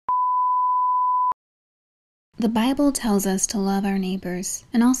The Bible tells us to love our neighbors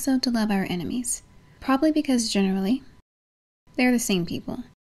and also to love our enemies, probably because generally, they're the same people.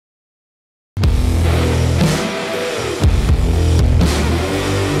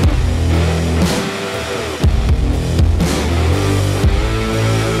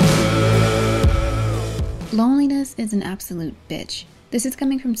 Loneliness is an absolute bitch. This is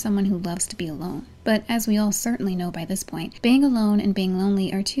coming from someone who loves to be alone. But as we all certainly know by this point, being alone and being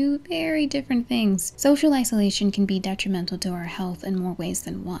lonely are two very different things. Social isolation can be detrimental to our health in more ways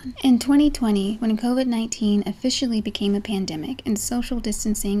than one. In 2020, when COVID-19 officially became a pandemic and social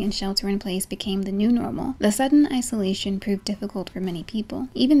distancing and shelter-in-place became the new normal, the sudden isolation proved difficult for many people.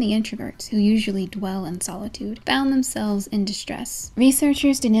 Even the introverts, who usually dwell in solitude, found themselves in distress.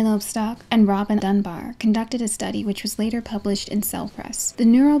 Researchers Danilo Stock and Robin Dunbar conducted a study which was later published in Cell Press. The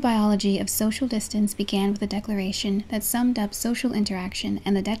neurobiology of social distance began with a declaration that summed up social interaction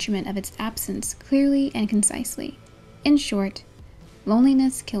and the detriment of its absence clearly and concisely. In short,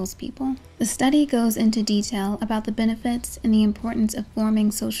 loneliness kills people. The study goes into detail about the benefits and the importance of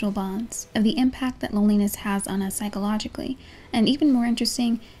forming social bonds, of the impact that loneliness has on us psychologically, and even more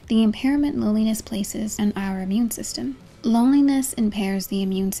interesting, the impairment loneliness places on our immune system. Loneliness impairs the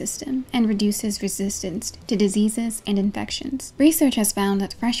immune system and reduces resistance to diseases and infections. Research has found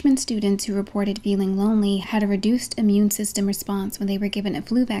that freshman students who reported feeling lonely had a reduced immune system response when they were given a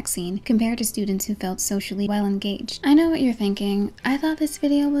flu vaccine compared to students who felt socially well engaged. I know what you're thinking. I thought this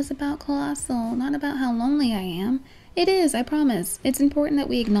video was about Colossal, not about how lonely I am. It is, I promise. It's important that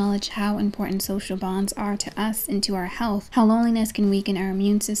we acknowledge how important social bonds are to us and to our health, how loneliness can weaken our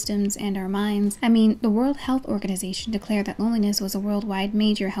immune systems and our minds. I mean, the World Health Organization declared that loneliness was a worldwide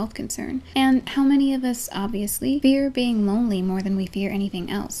major health concern. And how many of us, obviously, fear being lonely more than we fear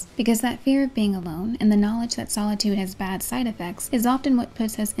anything else? Because that fear of being alone and the knowledge that solitude has bad side effects is often what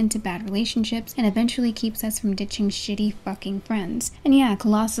puts us into bad relationships and eventually keeps us from ditching shitty fucking friends. And yeah,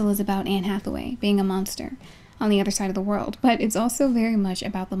 Colossal is about Anne Hathaway being a monster on the other side of the world, but it's also very much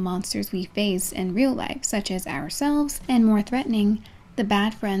about the monsters we face in real life, such as ourselves, and more threatening, the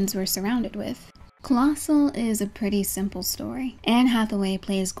bad friends we're surrounded with. Colossal is a pretty simple story. Anne Hathaway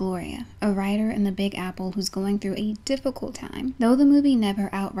plays Gloria, a writer in the Big Apple who's going through a difficult time. Though the movie never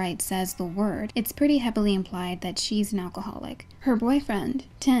outright says the word, it's pretty heavily implied that she's an alcoholic. Her boyfriend,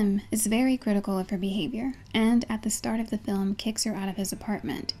 Tim, is very critical of her behavior, and at the start of the film kicks her out of his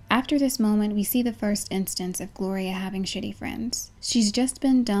apartment. After this moment, we see the first instance of Gloria having shitty friends. She's just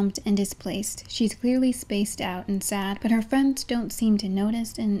been dumped and displaced. She's clearly spaced out and sad, but her friends don't seem to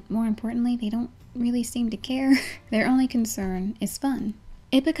notice, and more importantly, they don't really seem to care. Their only concern is fun.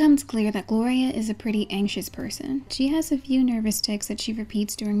 It becomes clear that Gloria is a pretty anxious person. She has a few nervous tics that she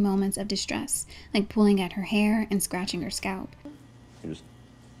repeats during moments of distress, like pulling at her hair and scratching her scalp.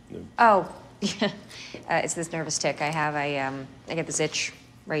 Oh, yeah. It's this nervous tic I have. I get this itch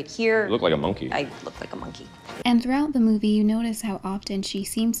right here. You look like a monkey. I look like a monkey. And throughout the movie, you notice how often she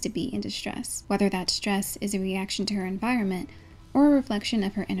seems to be in distress, whether that stress is a reaction to her environment or a reflection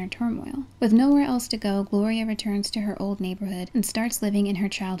of her inner turmoil. With nowhere else to go, Gloria returns to her old neighborhood and starts living in her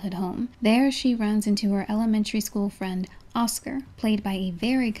childhood home. There, she runs into her elementary school friend, Oscar, played by a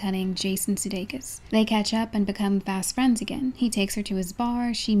very cunning Jason Sudeikis. They catch up and become fast friends again. He takes her to his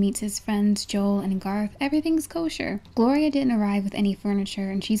bar, she meets his friends Joel and Garth, everything's kosher. Gloria didn't arrive with any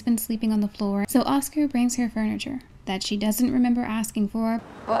furniture and she's been sleeping on the floor, so Oscar brings her furniture that she doesn't remember asking for.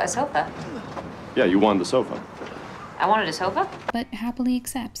 Well, a sofa. Yeah, you wanted the sofa. I wanted a sofa? But happily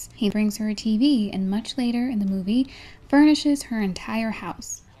accepts. He brings her a TV and much later in the movie, furnishes her entire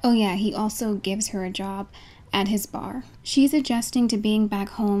house. Oh yeah, he also gives her a job at his bar. She's adjusting to being back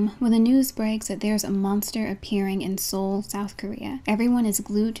home when the news breaks that there's a monster appearing in Seoul, South Korea. Everyone is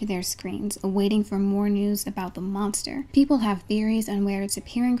glued to their screens, awaiting for more news about the monster. People have theories on where it's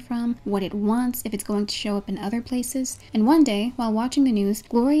appearing from, what it wants, if it's going to show up in other places. And one day, while watching the news,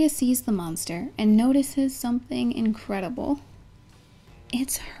 Gloria sees the monster and notices something incredible.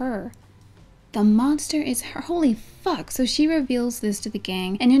 It's her. The monster is her. Holy fuck. So she reveals this to the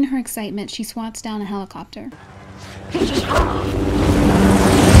gang, and in her excitement, she swats down a helicopter.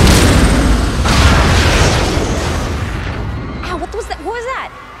 Ow, what was that? What was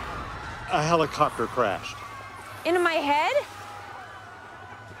that? A helicopter crashed. Into my head?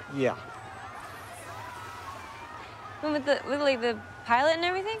 Yeah. With the pilot and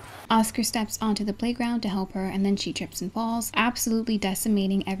everything? Oscar steps onto the playground to help her, and then she trips and falls, absolutely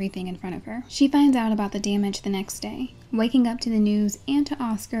decimating everything in front of her. She finds out about the damage the next day, waking up to the news and to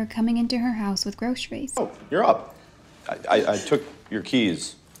Oscar coming into her house with groceries. Oh, you're up. I took your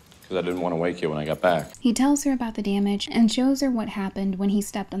keys because I didn't want to wake you when I got back. He tells her about the damage and shows her what happened when he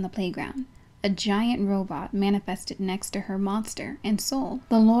stepped on the playground. a giant robot manifested next to her monster and soul.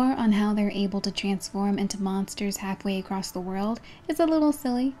 The lore on how they're able to transform into monsters halfway across the world is a little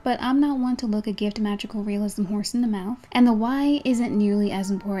silly, but I'm not one to look a gift magical realism horse in the mouth, and the why isn't nearly as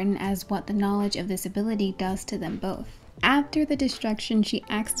important as what the knowledge of this ability does to them both. After the destruction she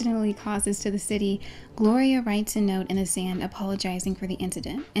accidentally causes to the city, Gloria writes a note in the sand apologizing for the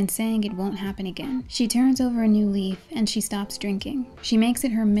incident and saying it won't happen again. She turns over a new leaf and she stops drinking. She makes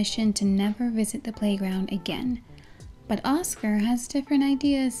it her mission to never visit the playground again. But Oscar has different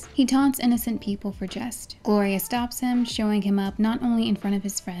ideas. He taunts innocent people for jest. Gloria stops him, showing him up not only in front of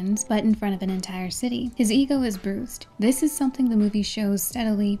his friends, but in front of an entire city. His ego is bruised. This is something the movie shows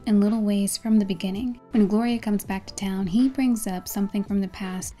steadily in little ways from the beginning. When Gloria comes back to town, he brings up something from the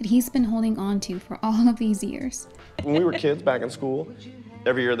past that he's been holding on to for all of these years. When we were kids back in school,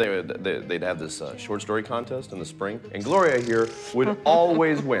 every year they'd have this short story contest in the spring, and Gloria here would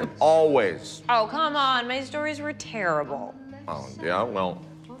always win, always. Oh, come on, my stories were terrible. Oh, yeah, well,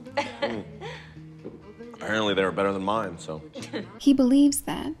 apparently they were better than mine, so. He believes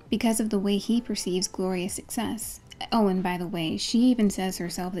that because of the way he perceives Gloria's success. Oh, and by the way, she even says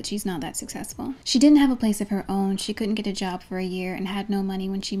herself that she's not that successful. She didn't have a place of her own, she couldn't get a job for a year, and had no money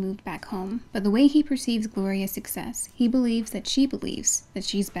when she moved back home. But the way he perceives Gloria's success, he believes that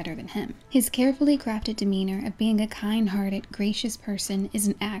she's better than him. His carefully crafted demeanor of being a kind-hearted, gracious person is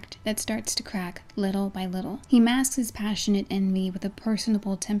an act that starts to crack little by little. He masks his passionate envy with a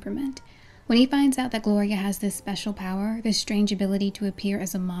personable temperament. When he finds out that Gloria has this special power, this strange ability to appear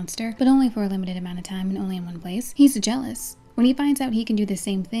as a monster, but only for a limited amount of time and only in one place, he's jealous. When he finds out he can do the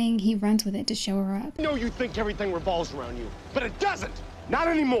same thing, he runs with it to show her up. I know you think everything revolves around you, but it doesn't. Not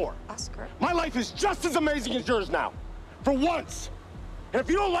anymore. Oscar. My life is just as amazing as yours now. For once. And if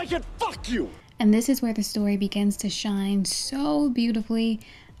you don't like it, fuck you. And this is where the story begins to shine so beautifully,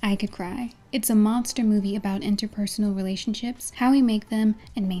 I could cry. It's a monster movie about interpersonal relationships, how we make them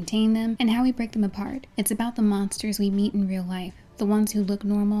and maintain them, and how we break them apart. It's about the monsters we meet in real life, the ones who look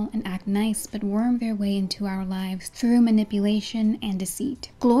normal and act nice but worm their way into our lives through manipulation and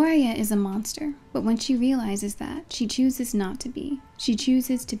deceit. Gloria is a monster, but when she realizes that, she chooses not to be. She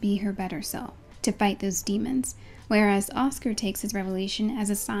chooses to be her better self, to fight those demons. Whereas Oscar takes his revelation as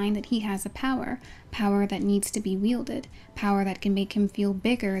a sign that he has a power that needs to be wielded, power that can make him feel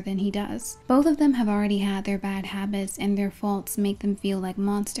bigger than he does. Both of them have already had their bad habits and their faults make them feel like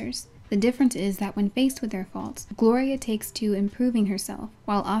monsters. The difference is that when faced with their faults, Gloria takes to improving herself,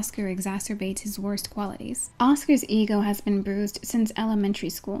 while Oscar exacerbates his worst qualities. Oscar's ego has been bruised since elementary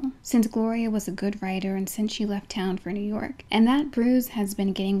school, since Gloria was a good writer and since she left town for New York, and that bruise has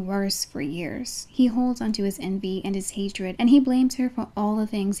been getting worse for years. He holds onto his envy and his hatred, and he blames her for all the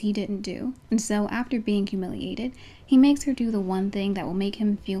things he didn't do. And so, after being humiliated, he makes her do the one thing that will make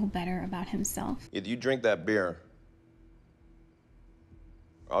him feel better about himself. If you drink that beer,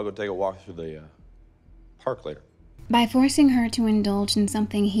 I'll go take a walk through the park later. By forcing her to indulge in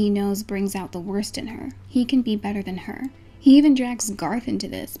something he knows brings out the worst in her, he can be better than her. He even drags Garth into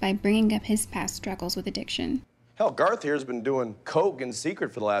this by bringing up his past struggles with addiction. Hell, Garth here's been doing coke in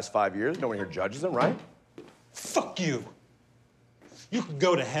secret for the last 5 years. No one here judges him, right? Fuck you. You can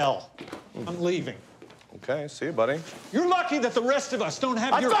go to hell. I'm leaving. Okay, see you, buddy. You're lucky that the rest of us don't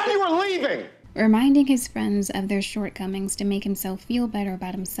have I thought you were leaving. Reminding his friends of their shortcomings to make himself feel better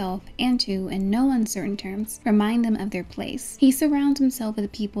about himself and to, in no uncertain terms, remind them of their place. He surrounds himself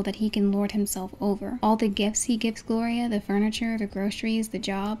with people that he can lord himself over. All the gifts he gives Gloria, the furniture, the groceries, the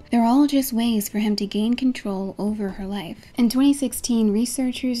job, they're all just ways for him to gain control over her life. In 2016,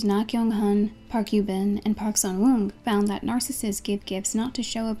 researchers Na Kyung-hun, Park Yoo-bin, and Park Sun-woong found that narcissists give gifts not to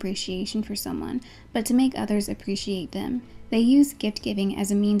show appreciation for someone, but to make others appreciate them. They use gift-giving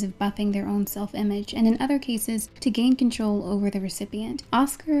as a means of buffing their own self-image, and in other cases, to gain control over the recipient.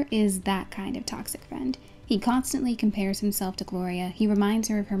 Oscar is that kind of toxic friend. He constantly compares himself to Gloria, he reminds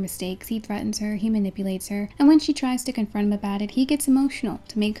her of her mistakes, he threatens her, he manipulates her, and when she tries to confront him about it, he gets emotional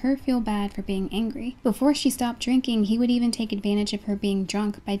to make her feel bad for being angry. Before she stopped drinking, he would even take advantage of her being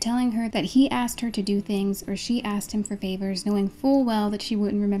drunk by telling her that he asked her to do things or she asked him for favors, knowing full well that she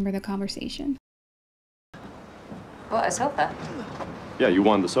wouldn't remember the conversation. Well, a sofa. Yeah, you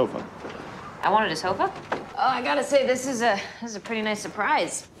wanted the sofa. I wanted a sofa? Oh, I gotta say, this is a pretty nice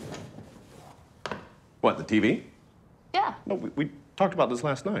surprise. What, the TV? Yeah. No, we talked about this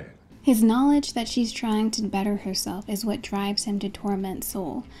last night. His knowledge that she's trying to better herself is what drives him to torment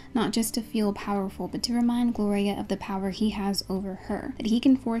Soul, not just to feel powerful, but to remind Gloria of the power he has over her, that he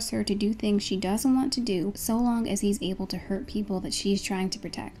can force her to do things she doesn't want to do so long as he's able to hurt people that she's trying to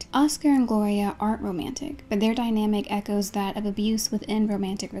protect. Oscar and Gloria aren't romantic, but their dynamic echoes that of abuse within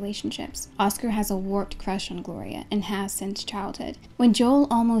romantic relationships. Oscar has a warped crush on Gloria, and has since childhood. When Joel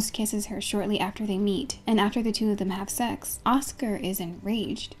almost kisses her shortly after they meet, and after the two of them have sex, Oscar is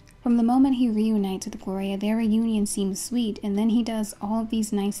enraged. From the moment he reunites with Gloria, their reunion seems sweet, and then he does all of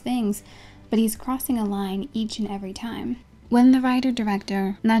these nice things, but he's crossing a line each and every time. When the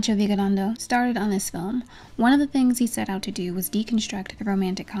writer-director, Nacho Vigalondo, started on this film, one of the things he set out to do was deconstruct the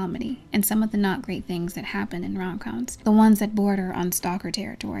romantic comedy and some of the not great things that happen in rom-coms, the ones that border on stalker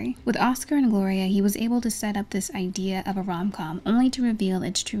territory. With Oscar and Gloria, he was able to set up this idea of a rom-com only to reveal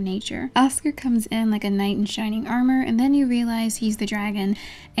its true nature. Oscar comes in like a knight in shining armor, and then you realize he's the dragon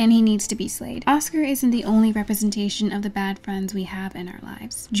and he needs to be slayed. Oscar isn't the only representation of the bad friends we have in our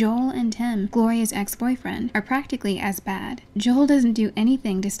lives. Joel and Tim, Gloria's ex-boyfriend, are practically as bad. Joel doesn't do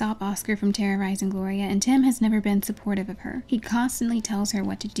anything to stop Oscar from terrorizing Gloria, and Tim has never been supportive of her. He constantly tells her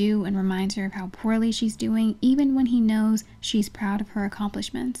what to do and reminds her of how poorly she's doing, even when he knows she's proud of her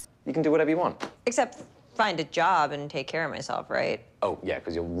accomplishments. You can do whatever you want. Except find a job and take care of myself, right? Oh, yeah,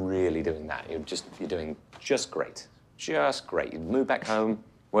 because you're really doing that. You're doing just great. Just great. You move back home,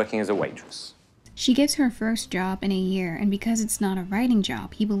 working as a waitress. She gets her first job in a year, and because it's not a writing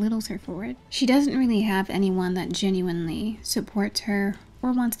job, he belittles her for it. She doesn't really have anyone that genuinely supports her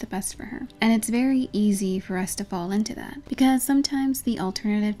or wants the best for her. And it's very easy for us to fall into that, because sometimes the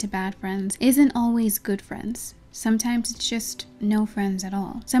alternative to bad friends isn't always good friends. Sometimes it's just no friends at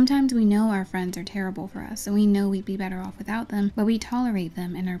all. Sometimes we know our friends are terrible for us, and we know we'd be better off without them, but we tolerate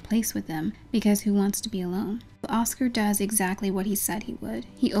them and are placed with them because who wants to be alone? But Oscar does exactly what he said he would.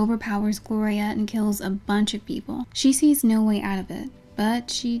 He overpowers Gloria and kills a bunch of people. She sees no way out of it,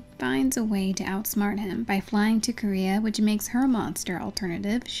 but she finds a way to outsmart him by flying to Korea, which makes her monster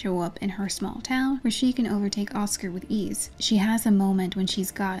alternative show up in her small town where she can overtake Oscar with ease. She has a moment when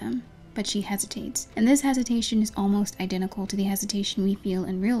she's got him, but she hesitates. And this hesitation is almost identical to the hesitation we feel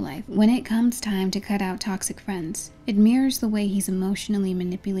in real life when it comes time to cut out toxic friends. It mirrors the way he's emotionally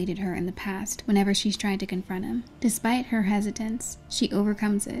manipulated her in the past whenever she's tried to confront him. Despite her hesitance, she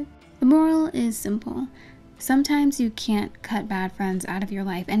overcomes it. The moral is simple. Sometimes you can't cut bad friends out of your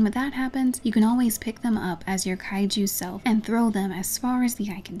life, and when that happens, you can always pick them up as your kaiju self and throw them as far as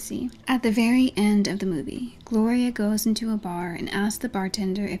the eye can see. At the very end of the movie, Gloria goes into a bar and asks the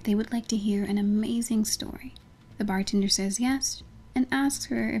bartender if they would like to hear an amazing story. The bartender says yes and asks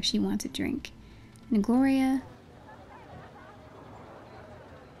her if she wants a drink. And Gloria...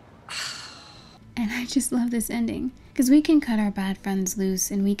 And I just love this ending. Because we can cut our bad friends loose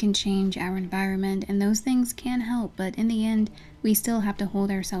and we can change our environment, and those things can help, but in the end, we still have to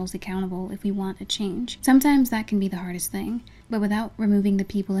hold ourselves accountable if we want a change. Sometimes that can be the hardest thing, but without removing the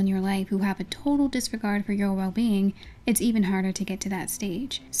people in your life who have a total disregard for your well-being, it's even harder to get to that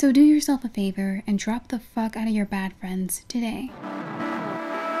stage. So do yourself a favor and drop the fuck out of your bad friends today.